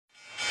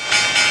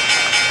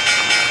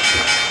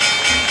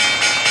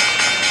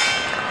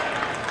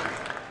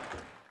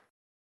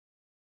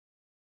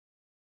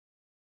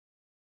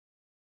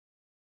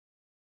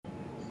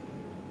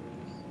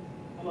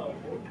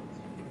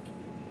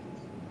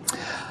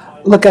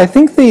Look, I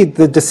think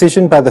the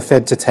decision by the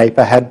Fed to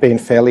taper had been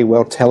fairly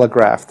well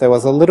telegraphed. There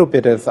was a little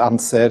bit of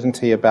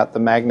uncertainty about the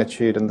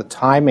magnitude and the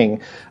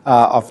timing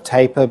of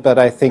taper, but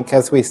I think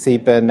as we see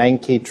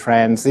Bernanke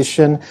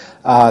transition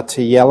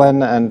to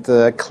Yellen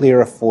and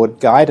clearer forward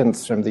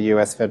guidance from the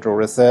US Federal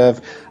Reserve,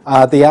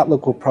 the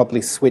outlook will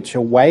probably switch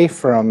away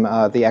from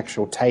the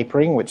actual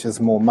tapering, which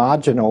is more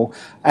marginal,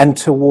 and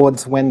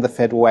towards when the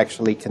Fed will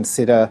actually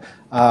consider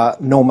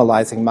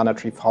normalizing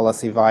monetary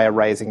policy via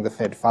raising the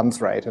Fed funds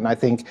rate. And I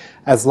think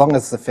as long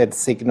as the Fed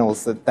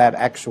signals that that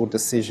actual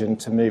decision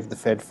to move the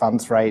Fed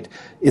funds rate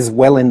is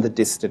well in the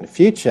distant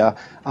future,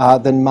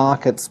 then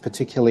markets,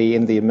 particularly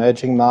in the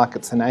emerging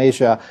markets in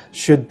Asia,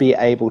 should be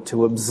able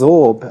to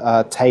absorb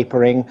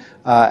tapering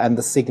and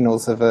the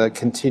signals of a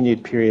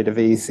continued period of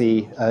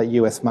easy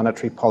US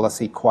monetary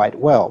policy quite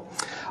well.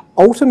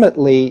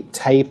 Ultimately,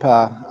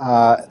 taper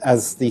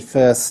as the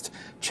first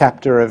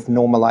chapter of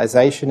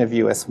normalization of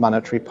US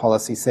monetary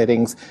policy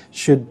settings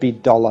should be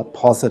dollar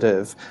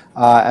positive,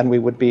 and we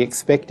would be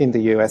expecting the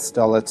US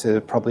dollar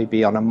to probably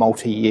be on a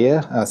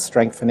multi-year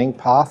strengthening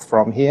path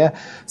from here,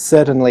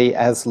 certainly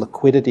as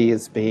liquidity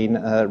has been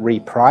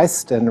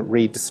repriced and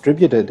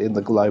redistributed in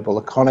the global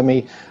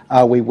economy.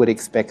 We would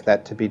expect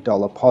that to be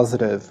dollar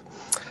positive.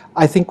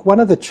 I think one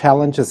of the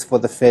challenges for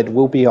the Fed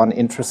will be on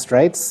interest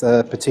rates,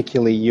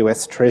 particularly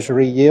US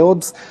Treasury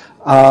yields.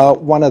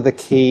 One of the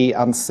key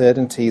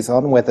uncertainties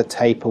on whether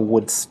taper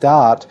would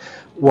start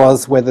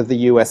was whether the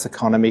US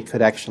economy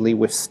could actually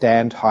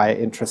withstand higher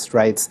interest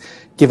rates,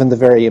 given the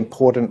very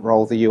important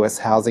role the US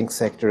housing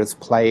sector is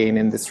playing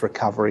in this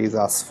recovery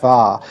thus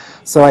far.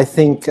 So I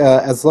think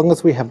as long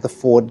as we have the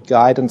forward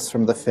guidance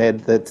from the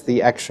Fed that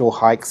the actual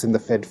hikes in the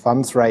Fed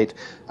funds rate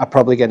are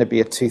probably going to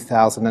be a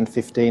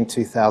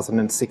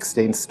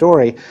 2015-2016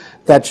 story,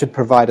 that should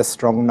provide a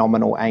strong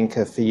nominal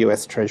anchor for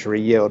US Treasury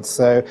yields.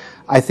 So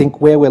I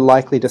think where we're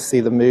likely to see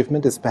the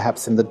movement is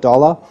perhaps in the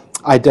dollar.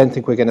 I don't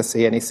think we're going to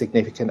see any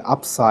significant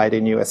upside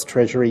in US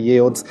Treasury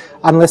yields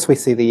unless we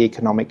see the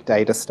economic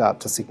data start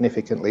to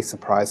significantly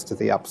surprise to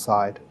the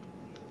upside.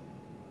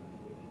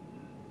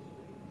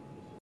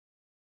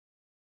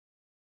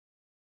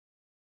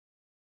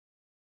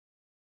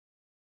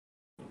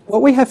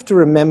 What we have to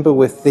remember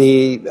with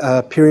the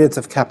periods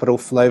of capital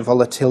flow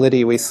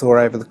volatility we saw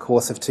over the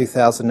course of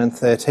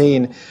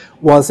 2013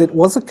 was it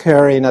was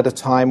occurring at a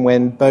time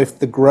when both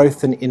the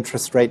growth and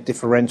interest rate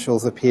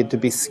differentials appeared to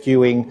be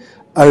skewing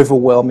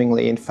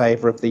overwhelmingly in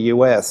favour of the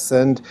US.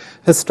 And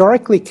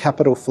historically,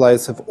 capital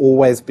flows have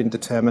always been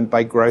determined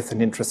by growth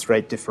and interest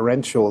rate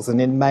differentials.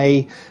 And in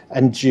May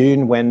and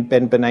June, when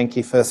Ben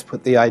Bernanke first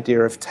put the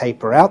idea of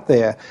taper out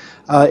there,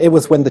 it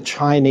was when the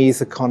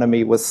Chinese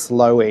economy was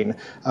slowing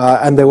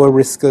and there were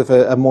risks of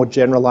a more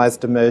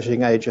generalized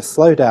emerging Asia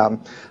slowdown.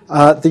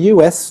 The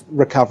US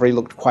recovery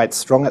looked quite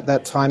strong at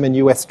that time, and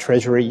US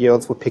Treasury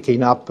yields were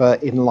picking up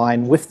in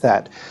line with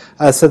that.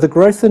 So the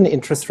growth and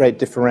interest rate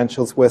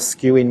differentials were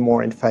skewing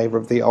more in favor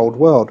of the old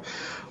world.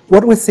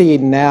 What we're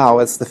seeing now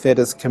as the Fed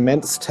has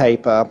commenced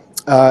taper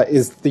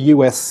is the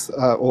US,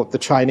 or the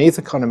Chinese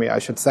economy, I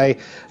should say,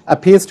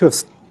 appears to have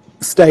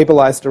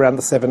stabilized around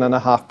the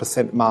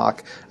 7.5%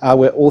 mark.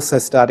 We're also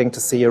starting to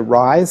see a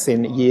rise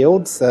in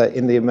yields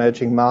in the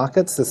emerging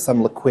markets as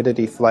some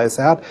liquidity flows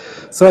out.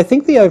 So I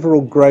think the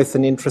overall growth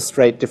and interest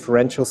rate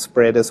differential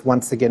spread is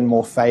once again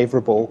more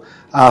favorable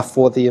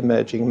for the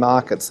emerging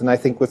markets. And I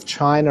think with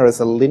China as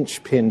a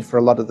linchpin for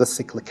a lot of the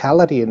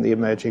cyclicality in the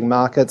emerging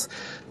markets,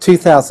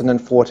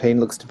 2014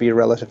 looks to be a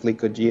relatively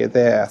good year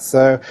there.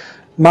 So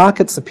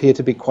markets appear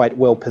to be quite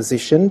well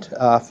positioned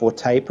for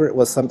taper. It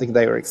was something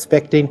they were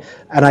expecting,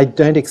 and I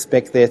don't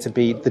expect there to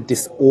be the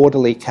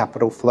disorderly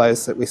capital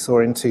flows that we saw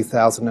in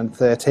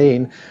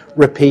 2013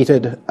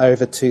 repeated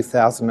over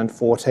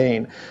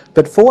 2014.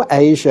 But for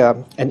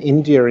Asia and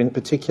India in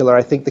particular,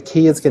 I think the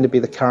key is going to be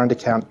the current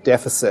account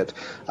deficit.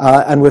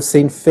 And we've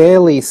seen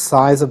fairly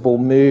sizable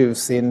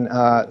moves in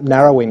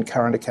narrowing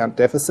current account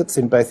deficits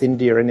in both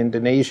India and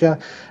Indonesia,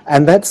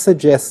 and that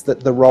suggests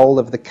that the role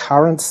of the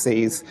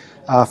currencies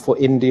for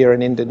India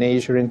and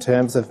Indonesia in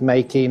terms of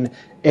making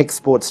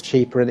exports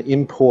cheaper and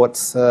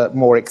imports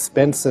more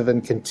expensive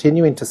and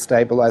continuing to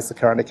stabilise the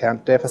current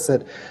account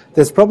deficit,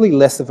 there's probably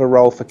less of a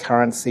role for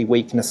currency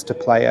weakness to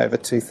play over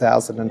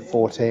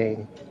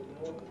 2014.